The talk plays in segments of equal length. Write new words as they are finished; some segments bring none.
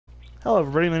Hello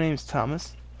everybody, my name is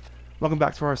Thomas. Welcome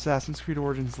back to our Assassin's Creed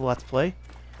Origins Let's Play.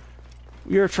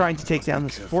 We are trying to take down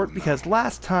this fort because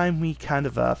last time we kind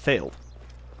of failed.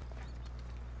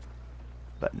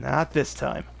 But not this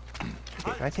time.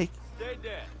 Okay, can I take...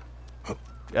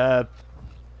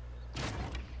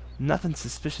 Nothing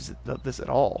suspicious about this at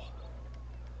all.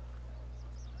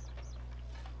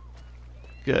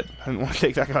 Good. I didn't want to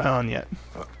take that guy on yet.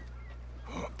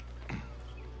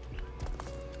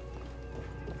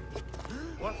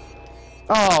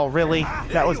 Oh, really?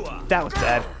 That was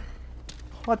bad.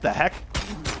 What the heck?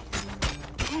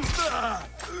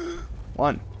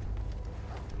 One.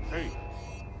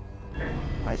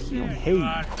 Why is he only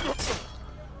hey?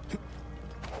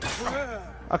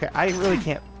 Okay, I really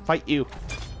can't fight you.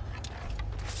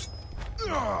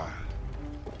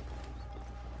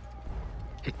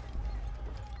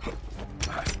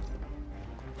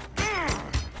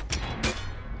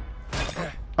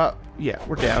 Yeah,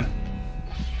 we're down.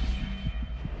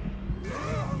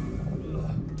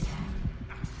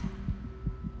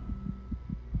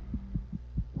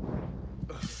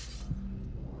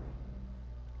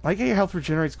 I like how your health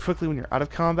regenerates quickly when you're out of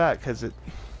combat, because it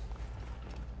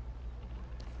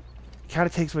kind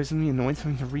of takes away some of the annoying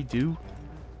thing to redo.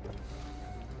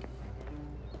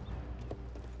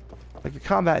 Like, the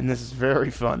combat in this is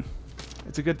very fun.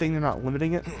 It's a good thing they're not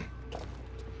limiting it.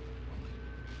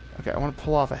 Okay, I want to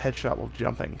pull off a headshot while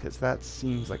jumping, because that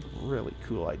seems like a really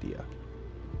cool idea.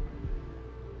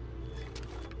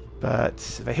 But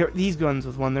if I hit these guns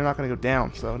with one, they're not going to go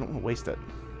down, so I don't want to waste it.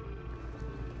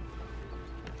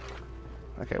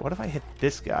 Okay, what if I hit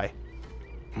this guy?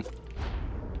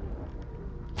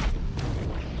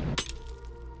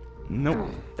 Nope,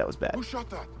 that was bad. Who shot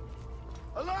that?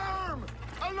 Alarm!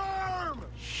 Alarm!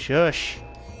 Shush.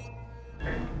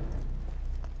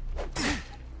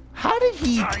 How did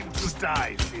he Time to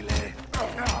die, Philly.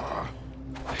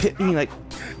 hit me, like,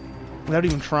 without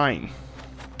even trying?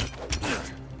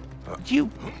 Did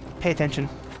you pay attention?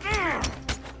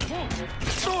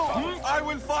 I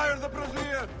will fire the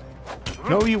Brazilian.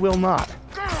 No, you will not.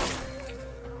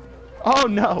 Oh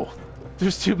no!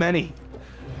 There's too many.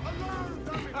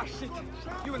 Ah, shit.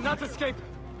 You will not escape.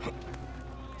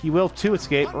 He will too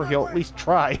escape, or he'll at least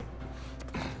try.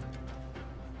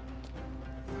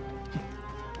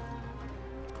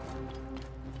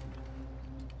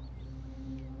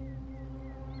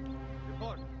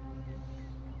 Report.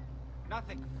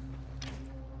 Nothing.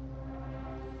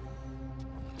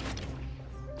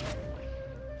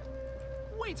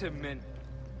 Wait a minute.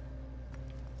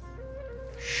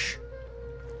 Shh.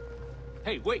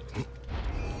 Hey, wait.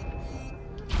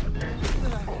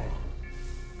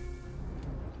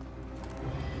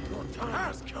 Your time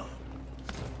has come.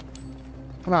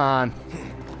 Come on.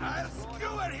 I'll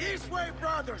skew it his way,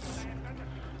 brothers.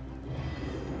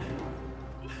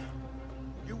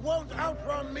 You won't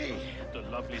outrun me. The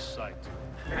lovely sight.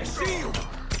 I see you.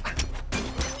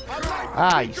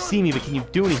 Ah, you see me, but can you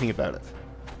do anything about it?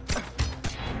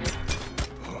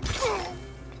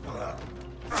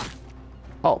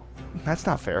 Oh, that's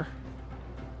not fair.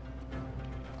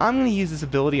 I'm going to use this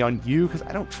ability on you because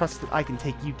I don't trust that I can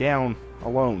take you down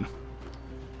alone.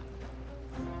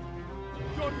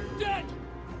 You're dead!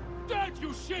 Dead,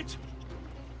 you shit!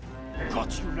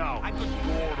 Got you now. I could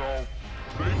Gordo.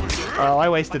 Oh, I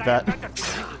wasted that.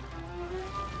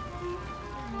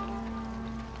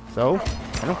 So,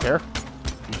 I don't care.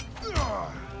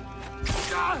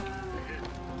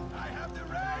 I have the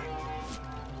range.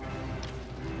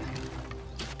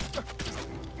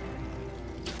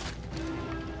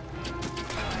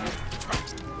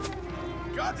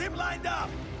 Got him lined up.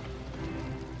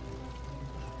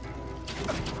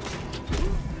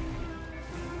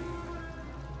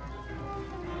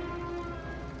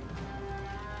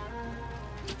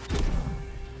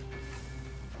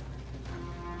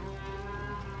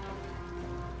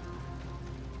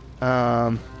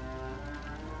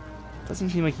 Doesn't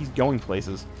seem like he's going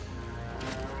places.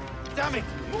 Damn it!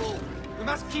 Move! We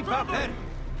must keep up, then.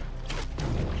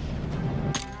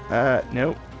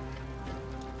 Nope.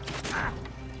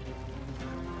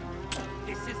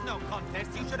 This is no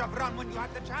contest. You should have run when you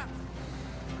had the chance.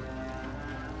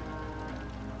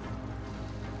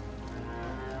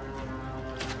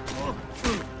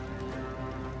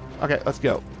 Okay, let's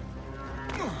go.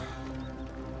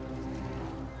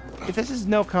 If this is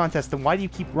no contest, then why do you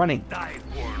keep running? Die,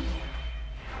 worm.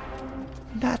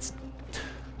 That's...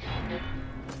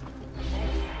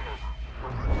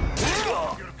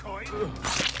 Your coin?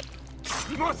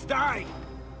 You must die.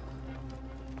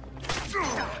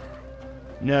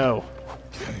 No.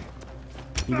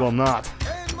 He will not.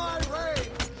 In my range.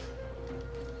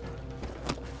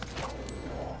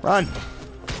 Run!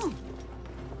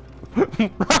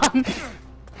 Run!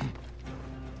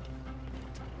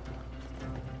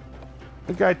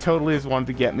 The guy totally has wanted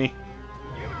to get me.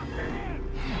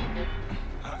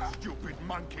 Stupid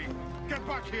monkey! Get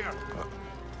back here!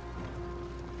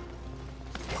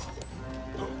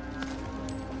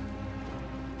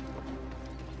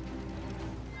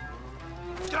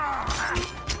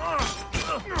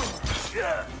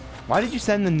 Why did you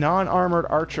send the non-armored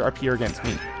archer up here against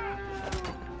me?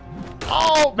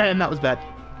 Oh, man, that was bad.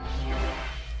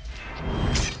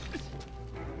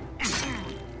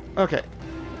 Okay,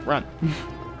 run.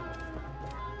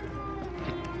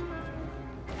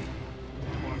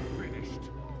 Finished.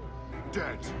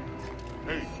 Dead.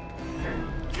 Hey,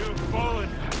 you've fallen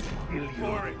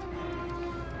for it.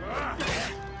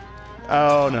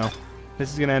 Oh, no.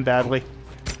 This is gonna end badly.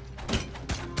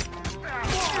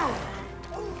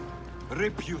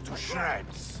 Rip you to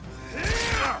shreds.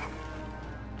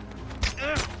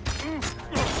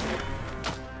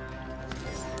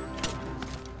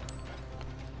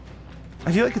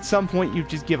 I feel like at some point you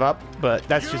just give up, but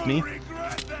that's just me.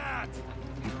 Regret that.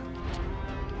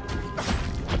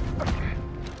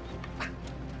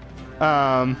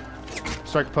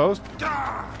 Strike post.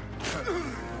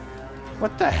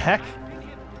 What the heck?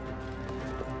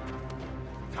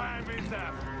 Time is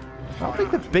up. I don't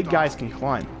think the big guys can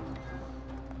climb.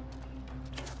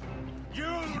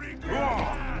 You'll regret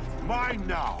that. Mine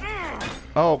now.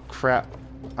 Oh, crap.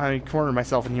 I cornered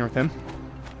myself in here with him.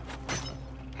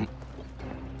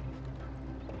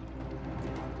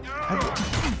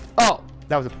 Oh,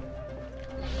 that was a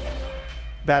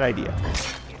bad idea.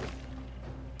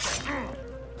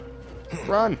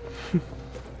 Run!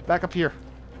 Back up here.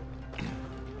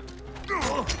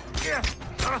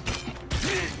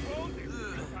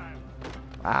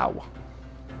 Ow.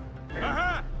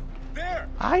 Aha! There!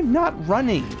 I'm not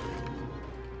running.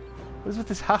 What is with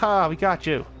this? Haha, we got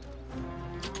you.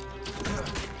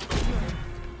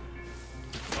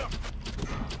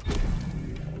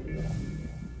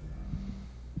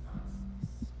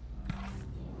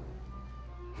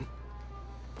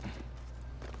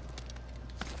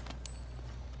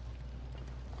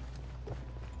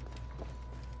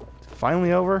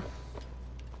 Finally over.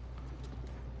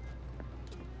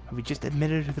 Have we just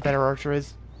admitted who the better archer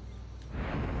is?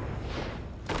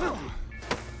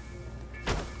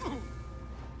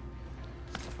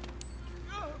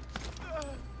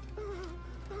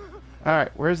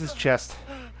 Alright, where's this chest?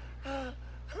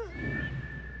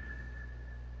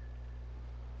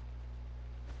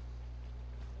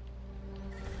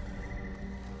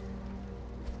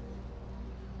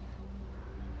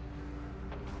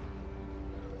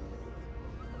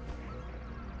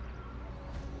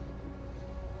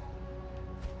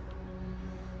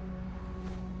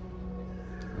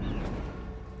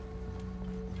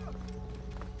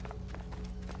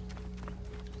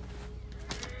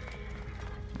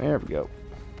 There we go.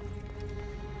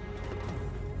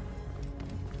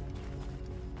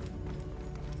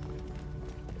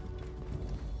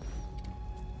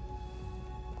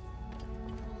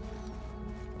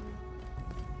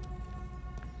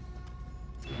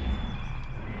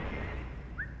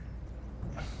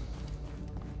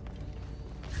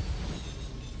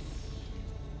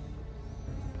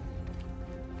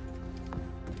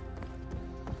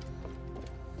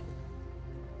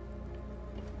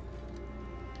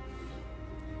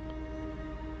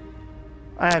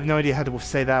 I have no idea how to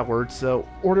say that word, so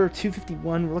Order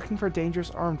 251, we're looking for a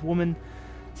dangerous armed woman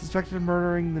suspected of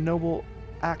murdering the noble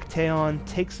Actaeon.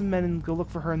 Take some men and go look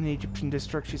for her in the Egyptian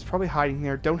district. She's probably hiding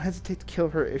there. Don't hesitate to kill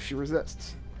her if she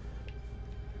resists.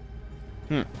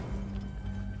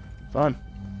 Fun.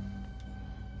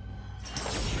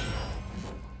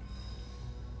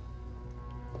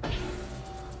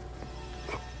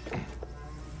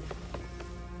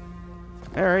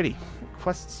 Alrighty. What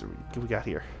quests do we got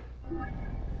here?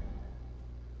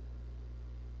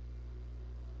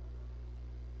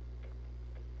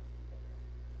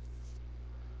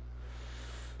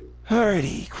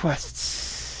 Alrighty,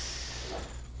 quests.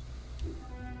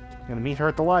 Gonna meet her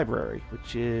at the library,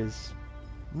 which is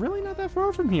really not that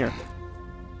far from here.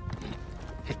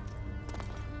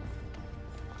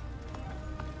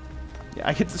 Yeah,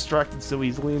 I get distracted so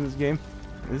easily in this game.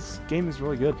 This game is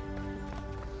really good.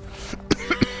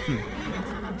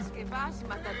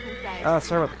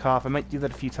 Sorry about the cough. I might do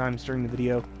that a few times during the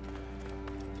video.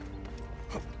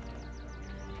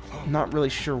 Not really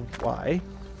sure why.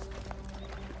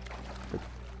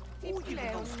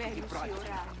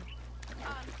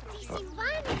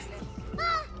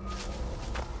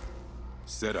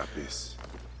 Serapis.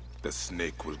 The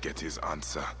snake will get his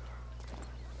answer.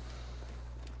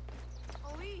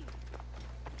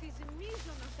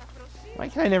 Why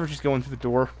can I never just go in through the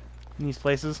door in these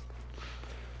places?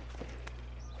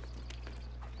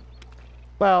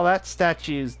 Well, that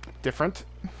statue is different.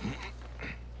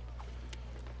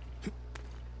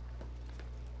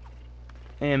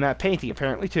 And that painting,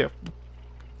 apparently, too.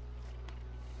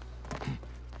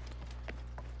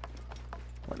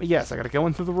 Let me guess, I gotta go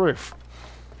in through the roof.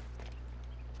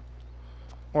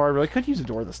 Or I really could use a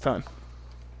door this time.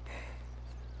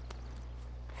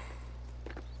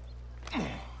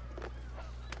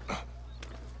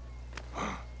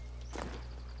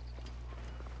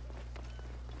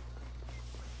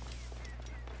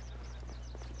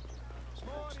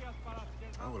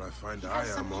 How will I find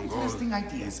Aya among all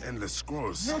these endless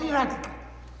scrolls? Very radical.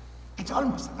 It's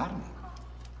almost alarming.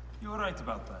 You're right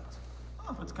about that.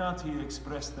 Oh, but can't he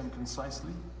express them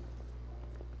concisely?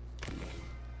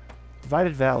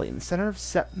 Divided Valley. In the center of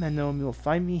Sep Menom, you will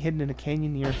find me hidden in a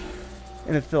canyon near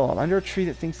in the fill, under a tree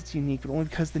that thinks it's unique, but only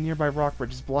because the nearby rock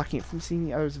bridge is blocking it from seeing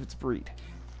the others of its breed.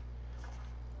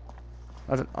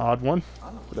 That's an odd one,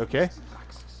 but okay.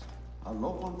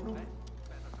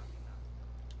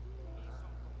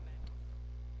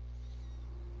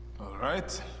 All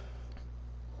right.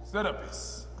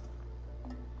 Serapis.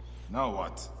 Now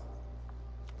what?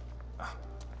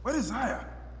 Where is Aya?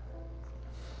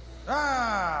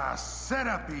 Ah,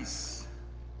 Serapis.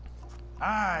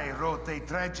 I wrote a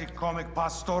tragic comic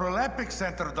pastoral epic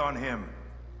centered on him.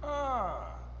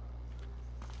 Ah.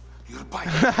 You're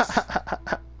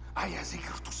Bayek. Aya's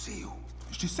eager to see you.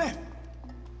 Is she safe?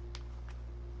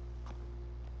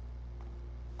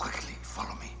 Quickly,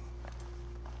 follow me.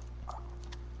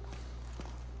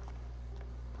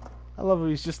 I love how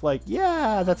he's just like,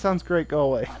 yeah, that sounds great, go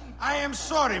away. I am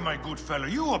sorry, my good fellow.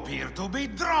 You appear to be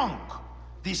drunk.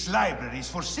 This library is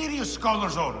for serious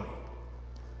scholars only.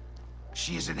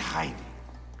 She is in hiding.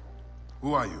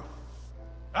 Who are you?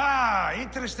 Ah,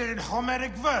 interested in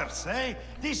Homeric verse, eh?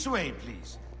 This way,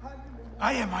 please.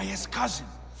 I am Aya's cousin,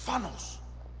 Phanos.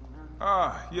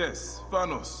 Ah, yes,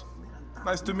 Vanos.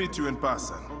 Nice to meet you in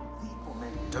person.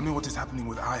 Tell me what is happening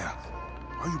with Aya.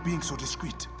 Why are you being so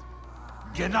discreet?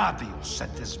 Genniados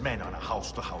sent his men on a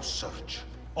house-to-house search.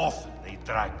 Often they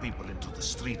drag people into the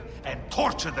street and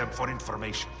torture them for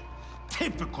information.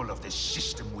 Typical of the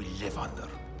system we live under.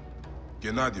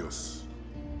 Genniados.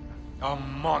 A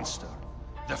monster.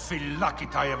 The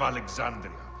Phylakitae of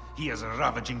Alexandria. He is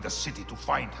ravaging the city to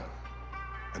find her.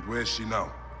 And where is she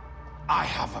now? I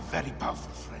have a very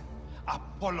powerful friend,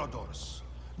 Apollodorus.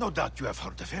 No doubt you have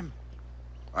heard of him.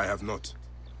 I have not.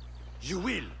 You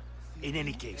will. In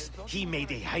any case, he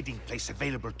made a hiding place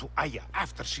available to Aya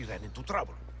after she ran into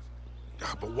trouble.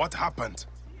 Yeah, but what happened?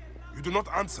 You do not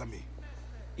answer me.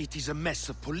 It is a mess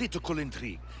of political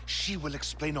intrigue. She will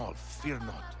explain all, fear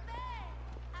not.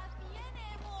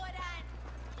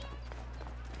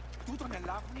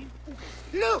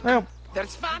 Look! Well,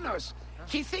 There's Phanos!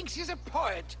 He thinks he's a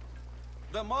poet!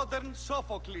 The modern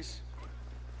Sophocles.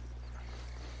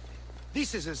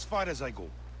 This is as far as I go.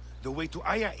 The way to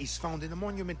Aya is found in the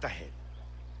monument ahead.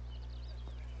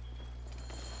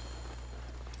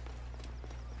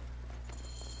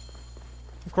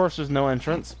 of course there's no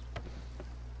entrance.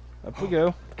 Up we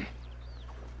go.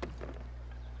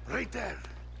 Right there.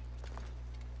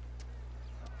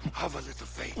 Have a little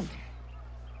faith.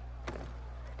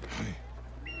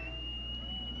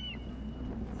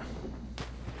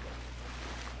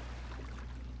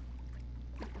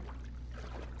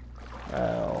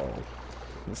 Oh,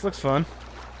 this looks fun.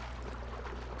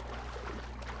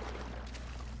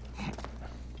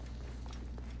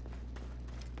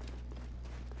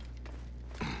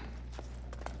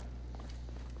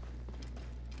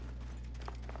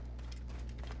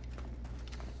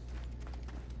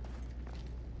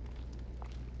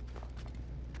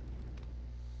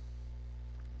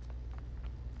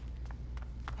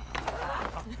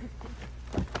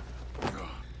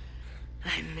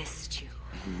 I missed you.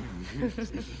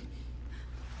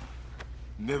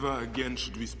 Never again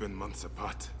should we spend months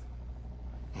apart.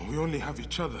 We only have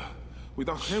each other.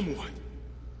 Without him, why?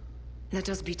 Let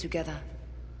us be together.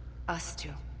 Us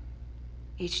two.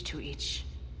 Each to each.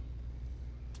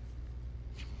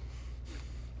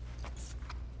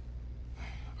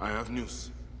 I have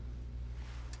news.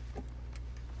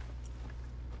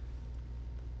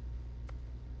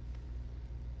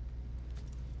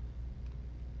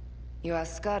 You are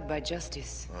scarred by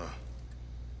justice.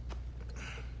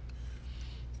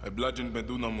 I bludgeoned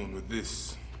Medunamun with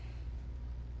this.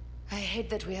 I hate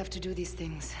that we have to do these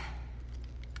things.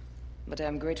 But I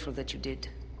am grateful that you did.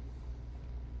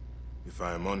 If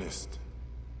I am honest,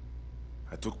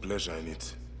 I took pleasure in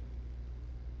it.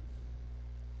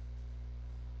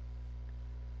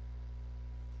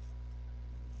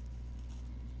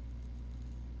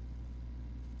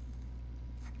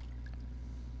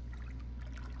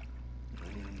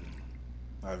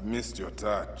 I've missed your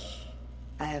touch.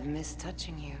 I have missed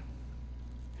touching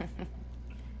you.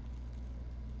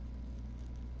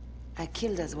 I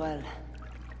killed as well.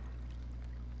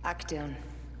 Actaeon.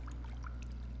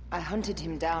 I hunted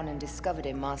him down and discovered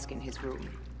a mask in his room.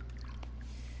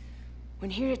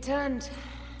 When he returned,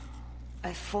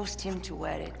 I forced him to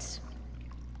wear it.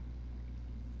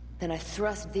 Then I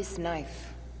thrust this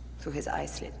knife through his eye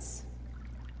slits.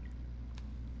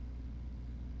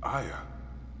 Aya.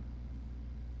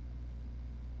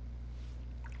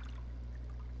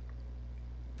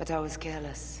 But I was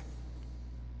careless.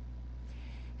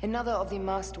 Another of the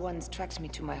masked ones tracked me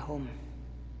to my home.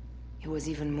 It was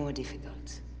even more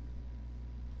difficult.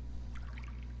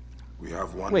 We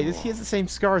have one Wait, more. he has the same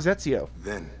scar as Ezio.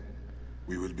 Then,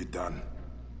 we will be done.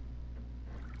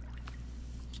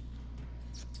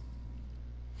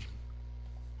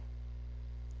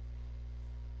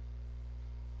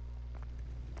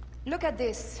 Look at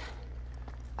this.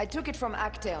 I took it from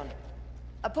Actaeon.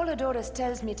 Apollodorus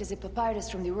tells me it is a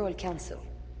papyrus from the Royal Council,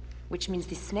 which means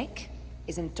the snake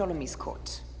is in Ptolemy's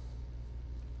court.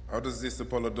 How does this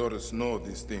Apollodorus know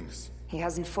these things? He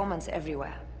has informants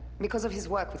everywhere, because of his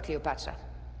work with Cleopatra.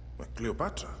 But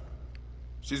Cleopatra?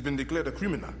 She's been declared a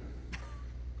criminal.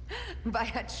 By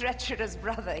her treacherous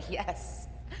brother, yes.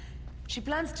 She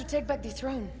plans to take back the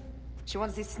throne. She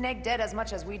wants the snake dead as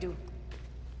much as we do.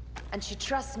 And she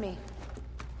trusts me.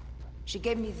 She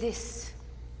gave me this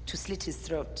to slit his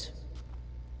throat.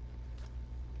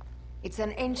 It's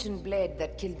an ancient blade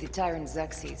that killed the tyrant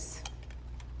Xerxes.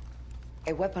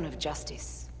 A weapon of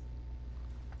justice.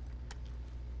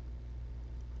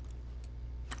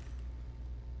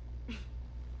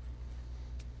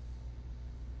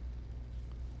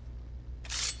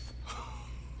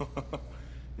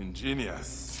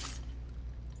 Ingenious.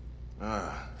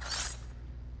 Ah.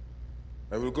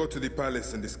 I will go to the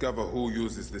palace and discover who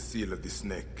uses the seal of the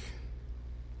snake.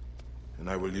 And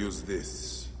I will use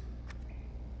this.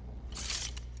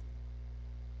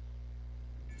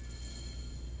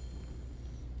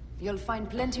 You'll find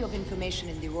plenty of information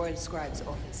in the Royal Scribe's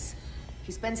office.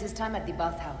 He spends his time at the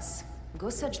bathhouse.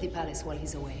 Go search the palace while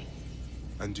he's away.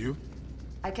 And you?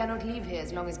 I cannot leave here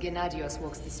as long as Genniados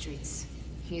walks the streets.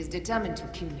 He is determined to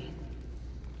kill me.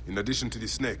 In addition to the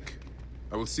snake,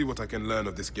 I will see what I can learn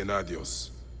of this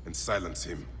Genniados and silence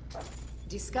him.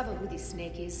 Discover who the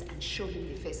snake is and show him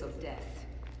the face of death.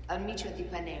 I'll meet you at the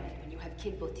Paneum when you have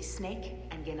killed both the snake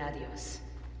and Genniados.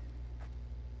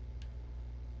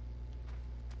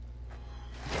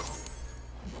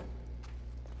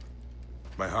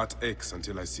 My heart aches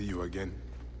until I see you again.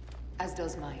 As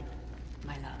does mine,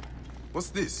 my love. What's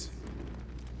this?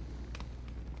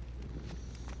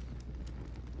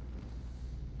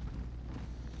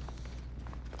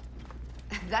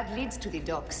 That leads to the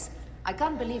docks. I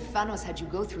can't believe Thanos had you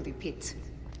go through the pit.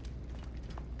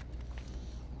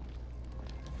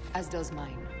 As does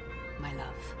mine, my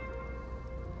love.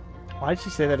 Why did she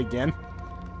say that again?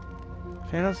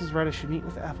 Thanos is right, I should meet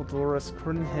with Apollodorus.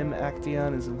 According to him,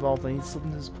 Actaeon is involved. I need to slip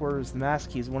into his quarters. The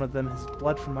mask, he is one of them. His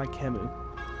blood from my Camus.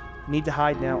 I need to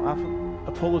hide now.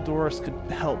 Apollodorus could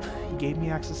help. He gave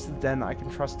me access to the den. I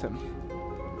can trust him.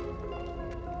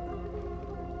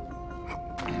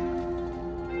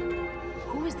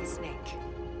 Who is the snake?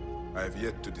 I have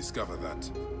yet to discover that.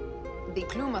 The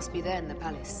clue must be there in the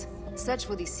palace. Search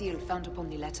for the seal found upon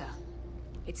the letter.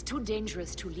 It's too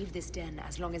dangerous to leave this den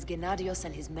as long as Genniados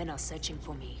and his men are searching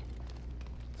for me.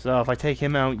 So if I take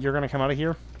him out, you're gonna come out of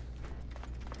here?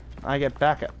 I get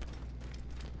backup.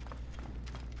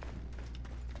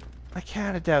 I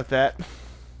kinda doubt that.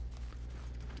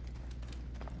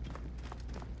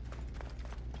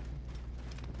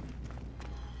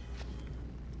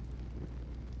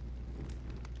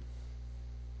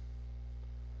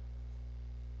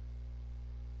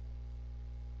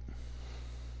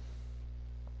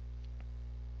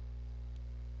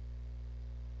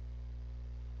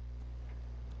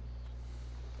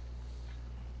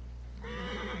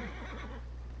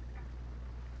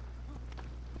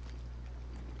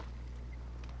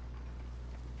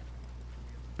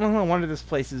 I don't know, one of this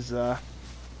place is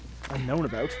unknown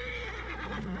about.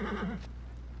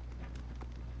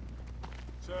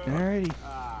 Alrighty.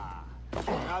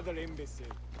 Another imbecile.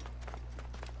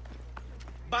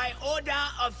 By order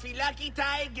of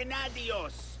Philakitai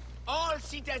Genniados, all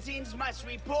citizens must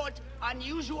report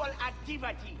unusual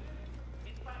activity.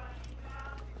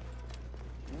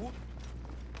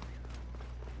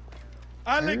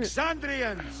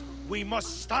 Alexandrians! We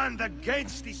must stand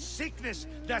against the sickness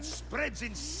that spreads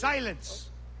in silence!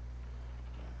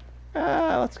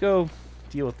 Let's go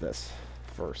deal with this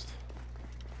first.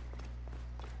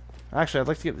 Actually, I'd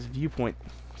like to get this viewpoint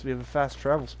So we have a fast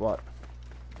travel spot.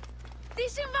 Τι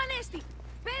συμβανέστη!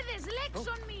 Πέδες,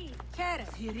 λέξον μη! Χαίρε!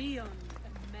 Θηρίων,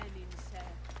 εμένην σε.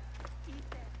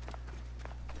 Είτε.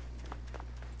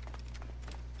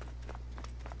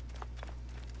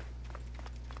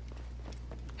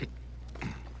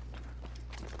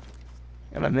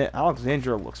 And I admit,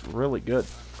 Alexandria looks really good.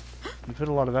 You put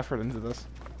a lot of effort into this.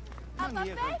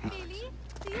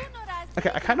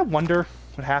 Okay, I kind of wonder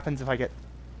what happens if I get...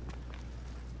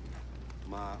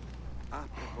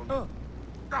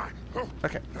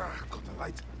 Okay.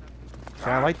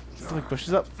 Can I light the like,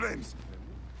 bushes up?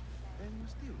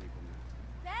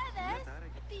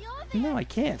 No, I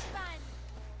can't.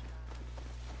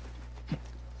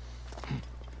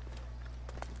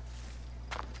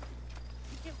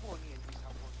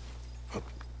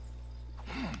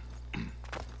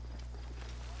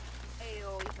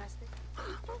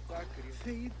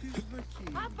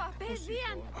 Άπα,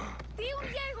 παιδίαν! Τι ουν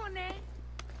γέγονε!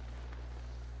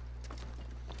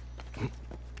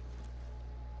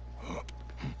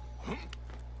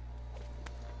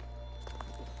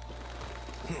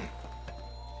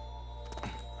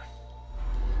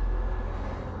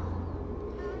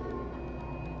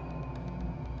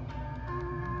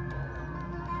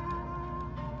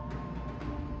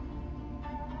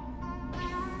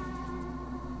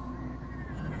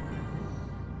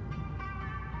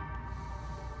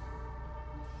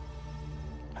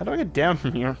 How do I get down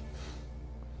from here?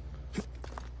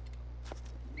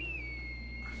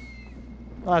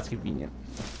 Oh, that's convenient.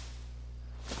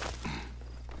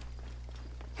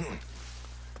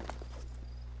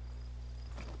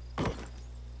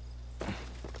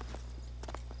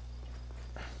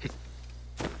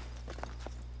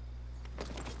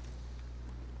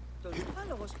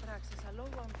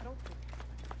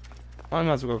 I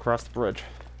might as well go across the bridge.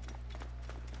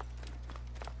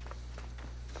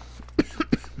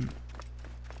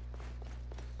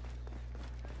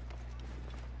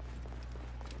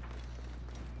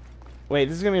 Wait,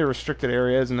 this is gonna be a restricted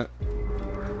area, isn't it?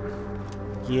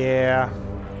 Yeah.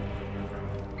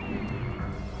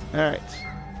 Alright.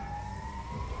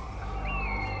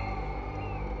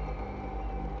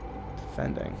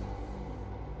 Defending.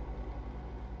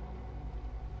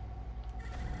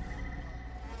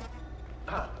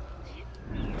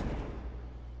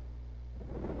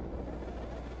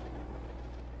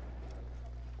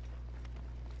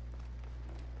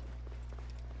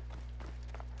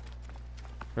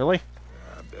 Really?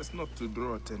 Best not to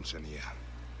draw attention here.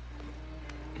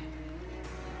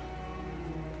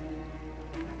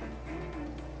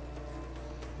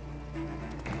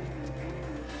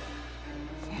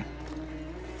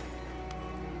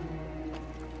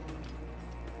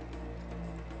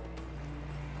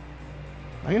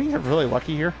 Am I gonna get really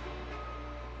lucky here?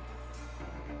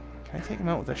 Can I take him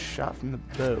out with a shot from the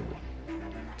bow?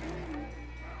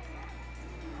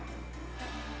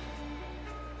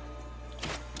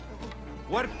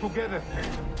 Work together.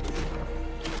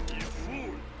 You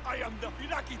fool! I am the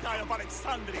Philakitai of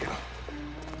Alexandria!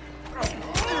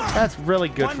 That's really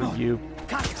good for you.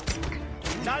 Cut!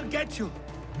 I'll get you!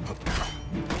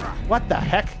 What the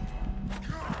heck?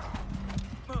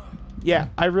 Yeah,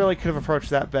 I really could have approached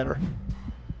that better.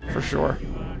 For sure.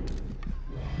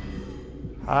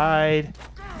 Hide.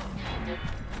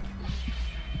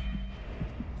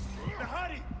 The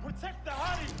Hari! Protect the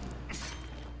Hari!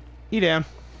 You damn.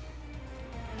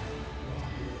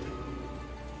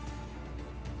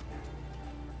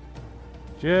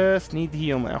 Just need to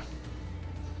heal now.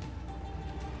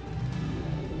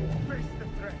 Face the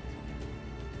threat!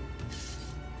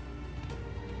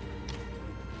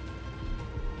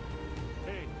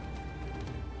 Hey,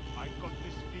 I got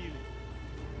this feeling.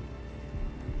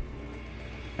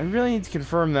 I really need to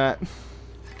confirm that. Leave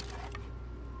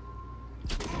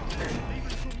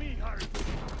it to me, Hari!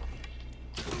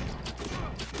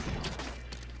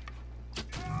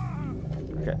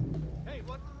 Okay. Hey,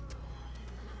 what?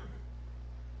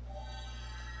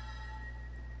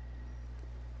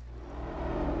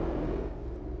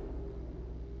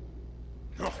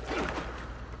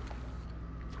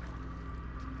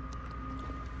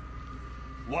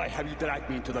 Why have you dragged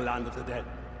me into the land of the dead?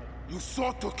 You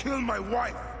sought to kill my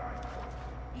wife!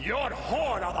 Your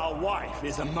whore of a wife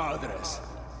is a murderess,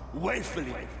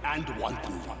 willfully and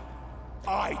wantonly.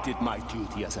 I did my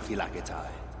duty as a Philakitai,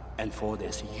 and for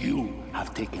this you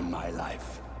have taken my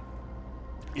life.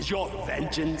 Is your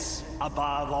vengeance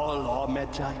above all law,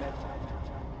 Medjay?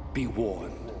 Be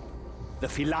warned. The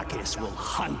Philakis will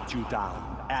hunt you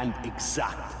down and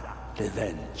exact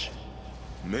revenge.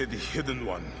 May the Hidden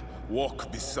One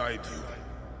walk beside you.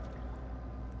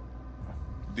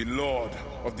 The Lord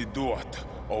of the Duat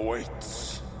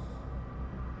awaits.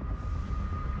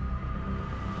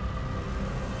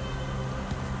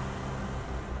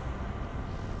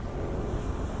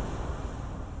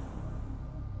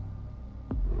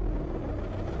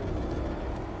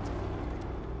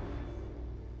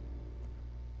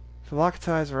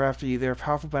 Philokatais are after you. They are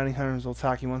powerful bounty hunters will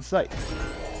attack you on sight.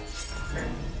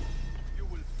 You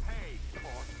will pay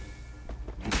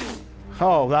for it.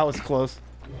 Oh, that was close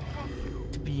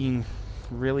to being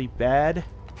really bad.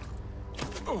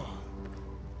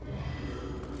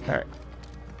 Alright.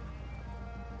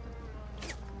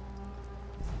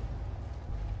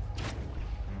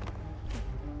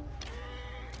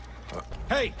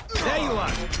 Hey, there you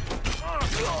are!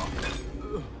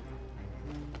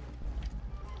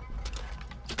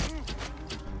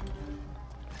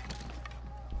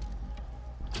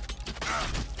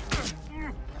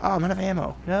 Oh, I'm out of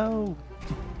ammo. No.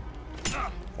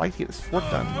 I'd like to get this fort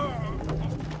done.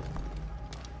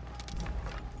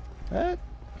 What?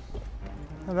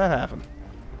 How'd that happen?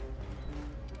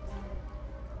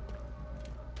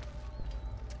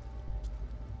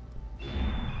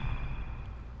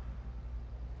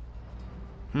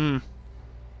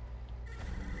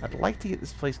 I'd like to get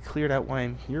this place cleared out while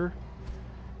I'm here.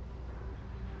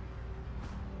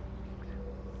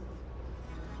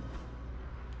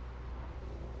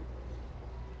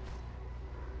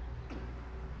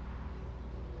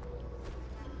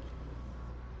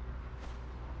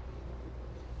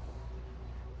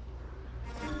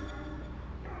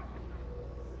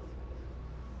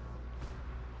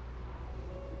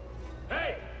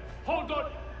 Hey! Hold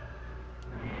on!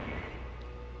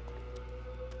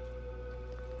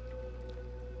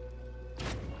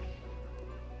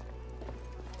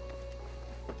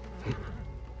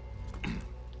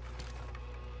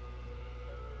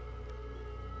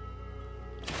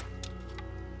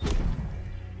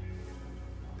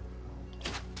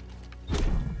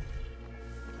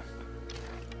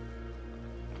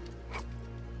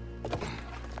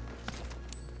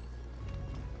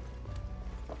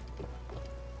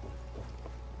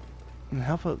 And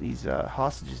help out these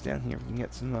hostages down here. We can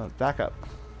get some backup,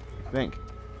 I think.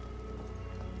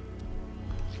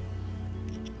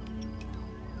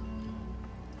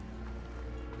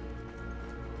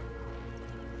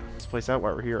 Let's place out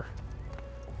while we're here.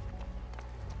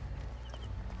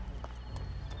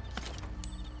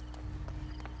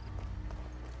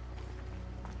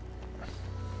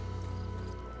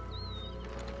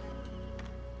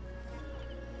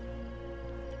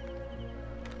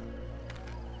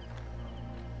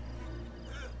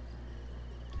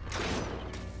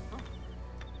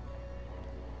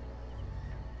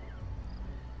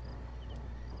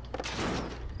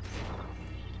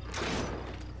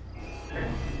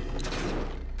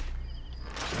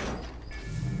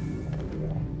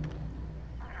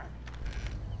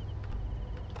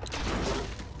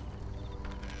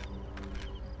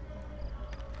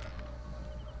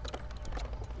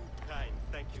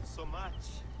 Thank you so much.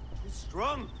 You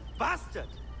strong bastard!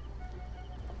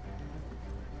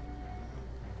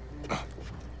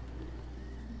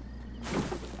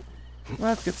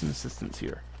 Let's get some assistance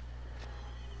here.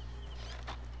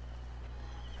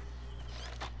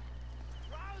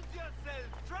 Rouse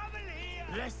yourself! Trouble here!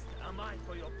 Blessed am I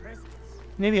for your presence.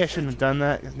 Maybe I shouldn't have done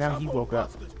that, because now he woke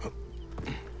up.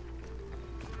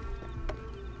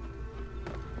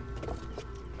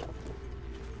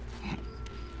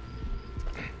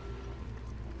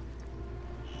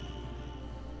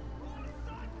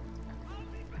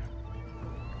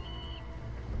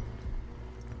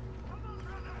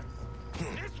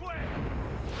 This way!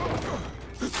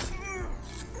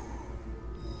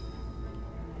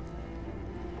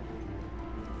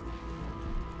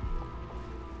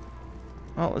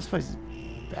 Oh, this place is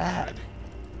bad.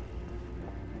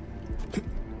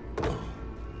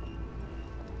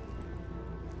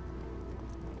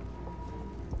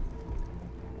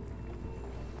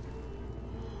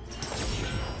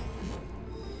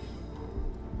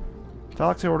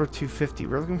 Galaxy Order 250.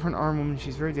 We're looking for an armed woman.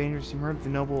 She's very dangerous. She murdered the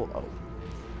noble. Oh.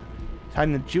 Tied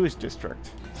in the Jewish district.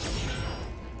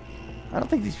 I don't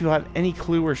think these people have any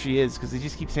clue where she is because they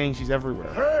just keep saying she's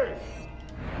everywhere. Hey!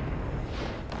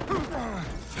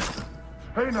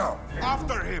 Hey now!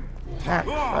 After him! Ah,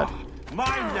 God.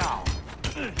 Mine now!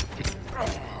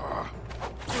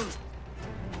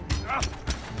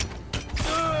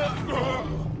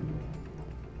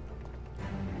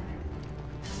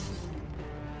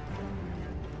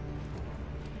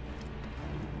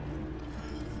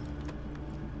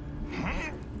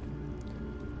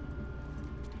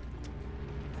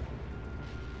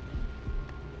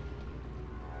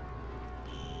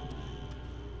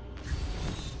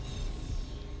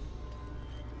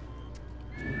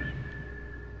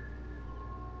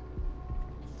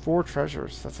 Four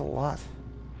treasures. That's a lot.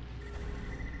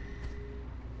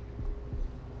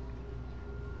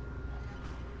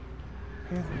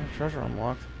 Yeah, no treasure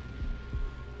unlocked.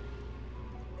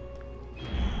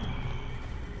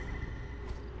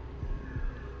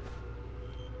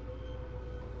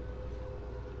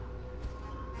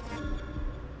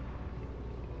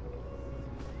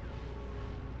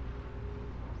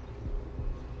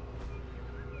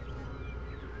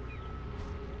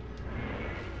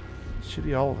 should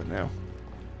be all of it now.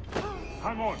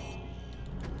 Hang on.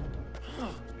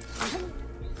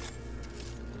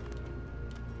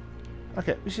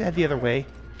 Okay, we should head the other way.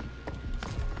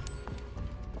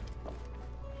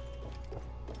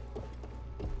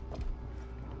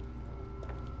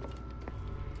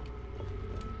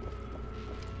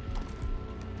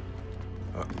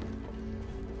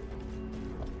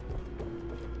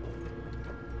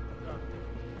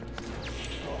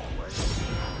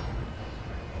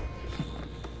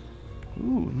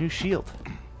 Ooh, new shield.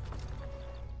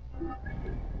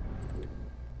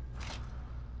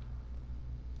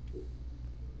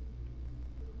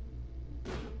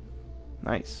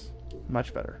 Nice.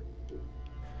 Much better.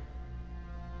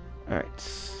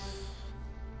 Alright.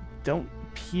 Don't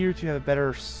appear to have a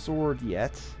better sword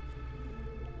yet.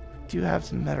 Do have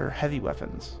some better heavy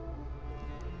weapons.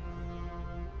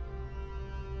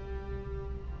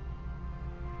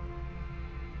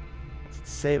 What's it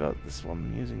say about this one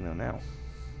I'm using though now?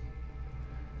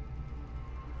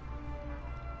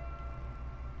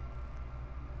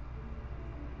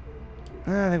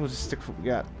 I think we'll just stick with what we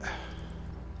got.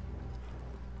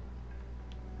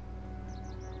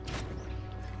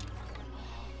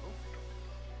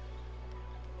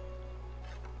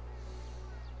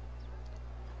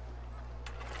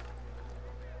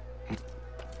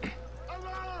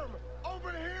 Alarm!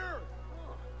 Over here!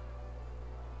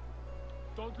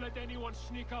 Don't let anyone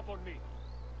sneak up on me.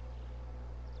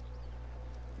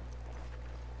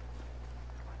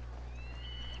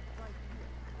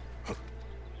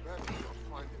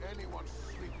 Find anyone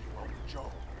sleeping on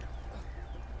Joe.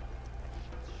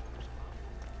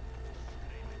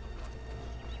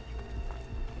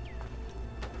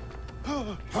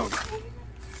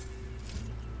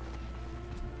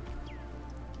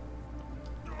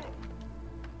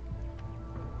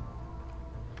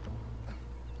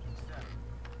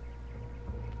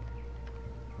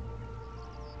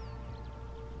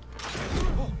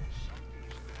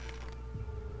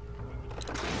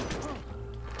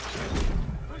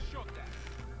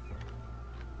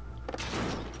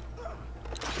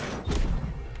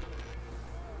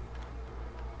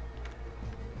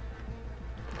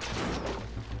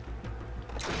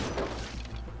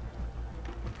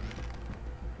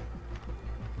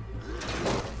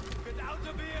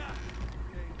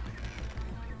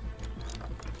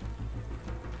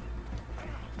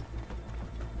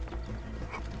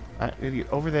 Alright, we gotta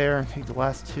get over there and take the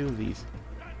last two of these.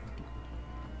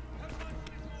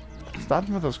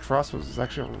 Stopping with those crossbows is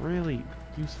actually really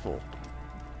useful.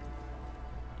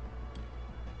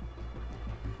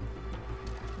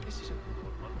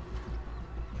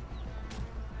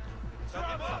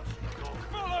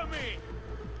 Follow me!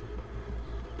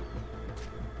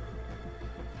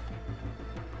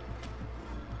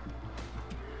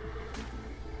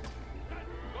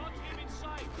 Got him in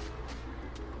sight!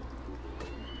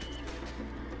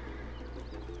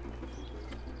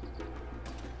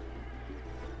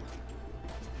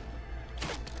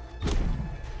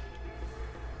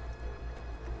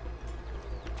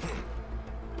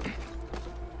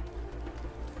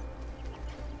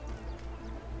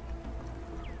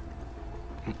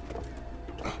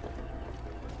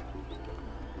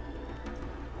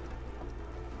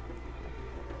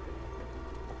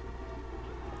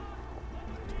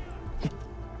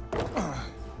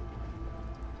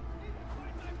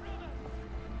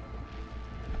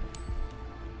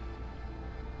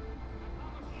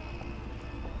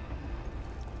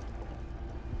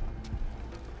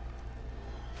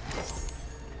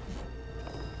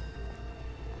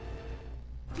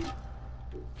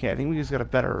 Okay, I think we just got a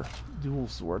better dual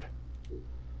sword.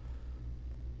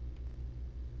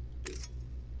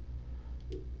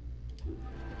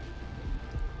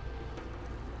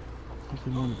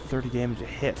 Hopefully more than 30 damage a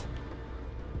hit.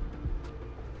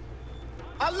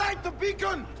 I light the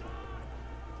beacon!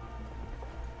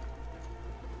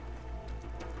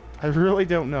 I really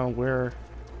don't know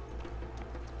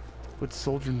what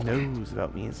soldier knows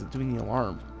about me instead of doing the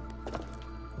alarm.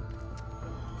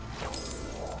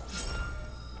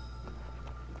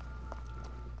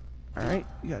 Alright,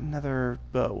 we got another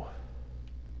bow.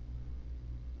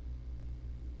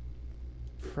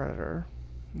 Predator.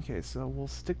 Okay, so we'll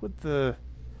stick with the...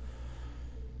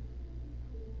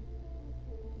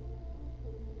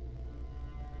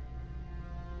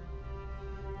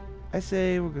 I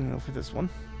say we're gonna go for this one.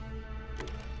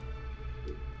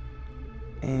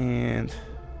 And...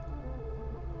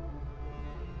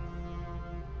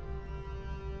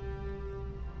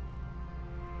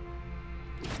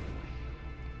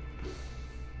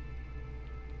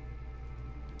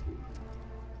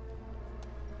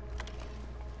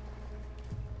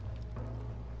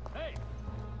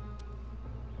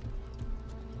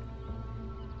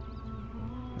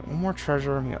 one more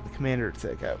treasure, and we got the commander to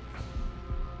take out.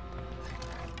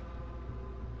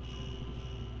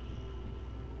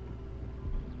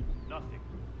 Nothing.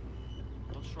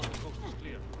 Not sure the coast is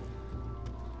clear.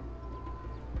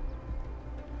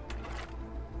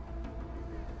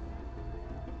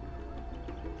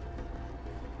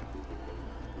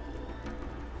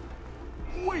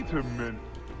 Wait a minute.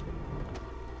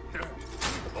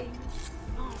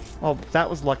 Well, that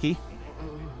was lucky.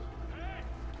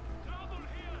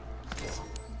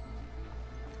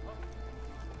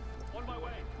 On my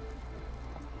way.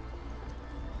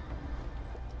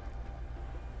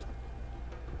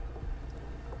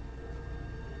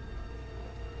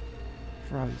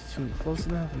 Draw these two close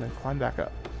enough, and then climb back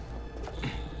up.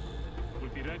 We'll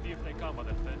be ready if they come,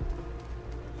 Adolfo.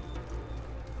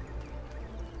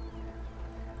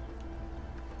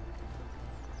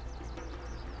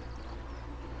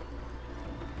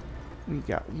 We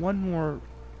got one more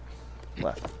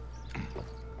left.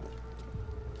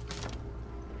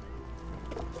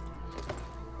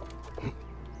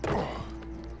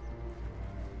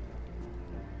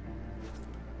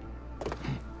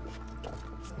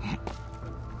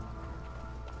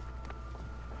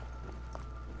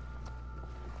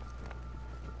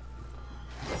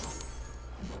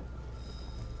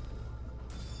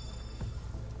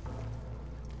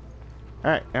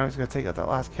 Alright, now he's gonna take out that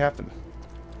last captain.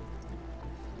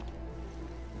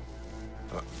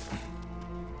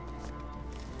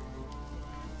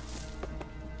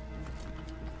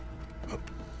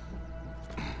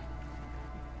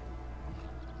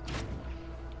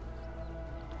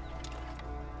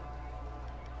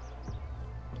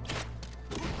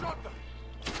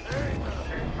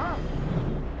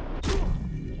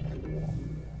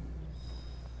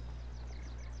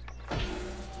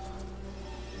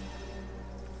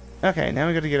 Okay, now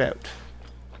we gotta get out.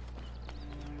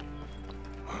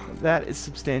 That is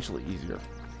substantially easier.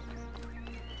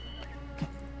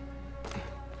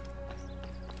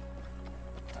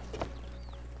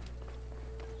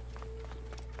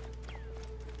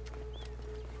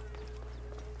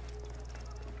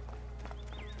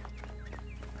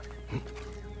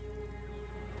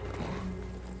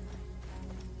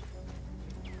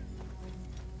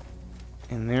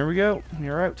 And there we go.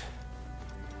 You're out.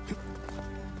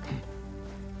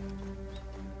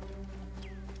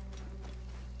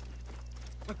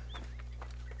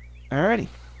 Alrighty,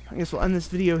 I guess we'll end this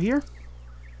video here.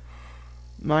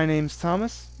 My name's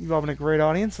Thomas. You've all been a great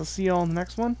audience. I'll see you all in the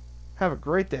next one. Have a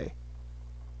great day.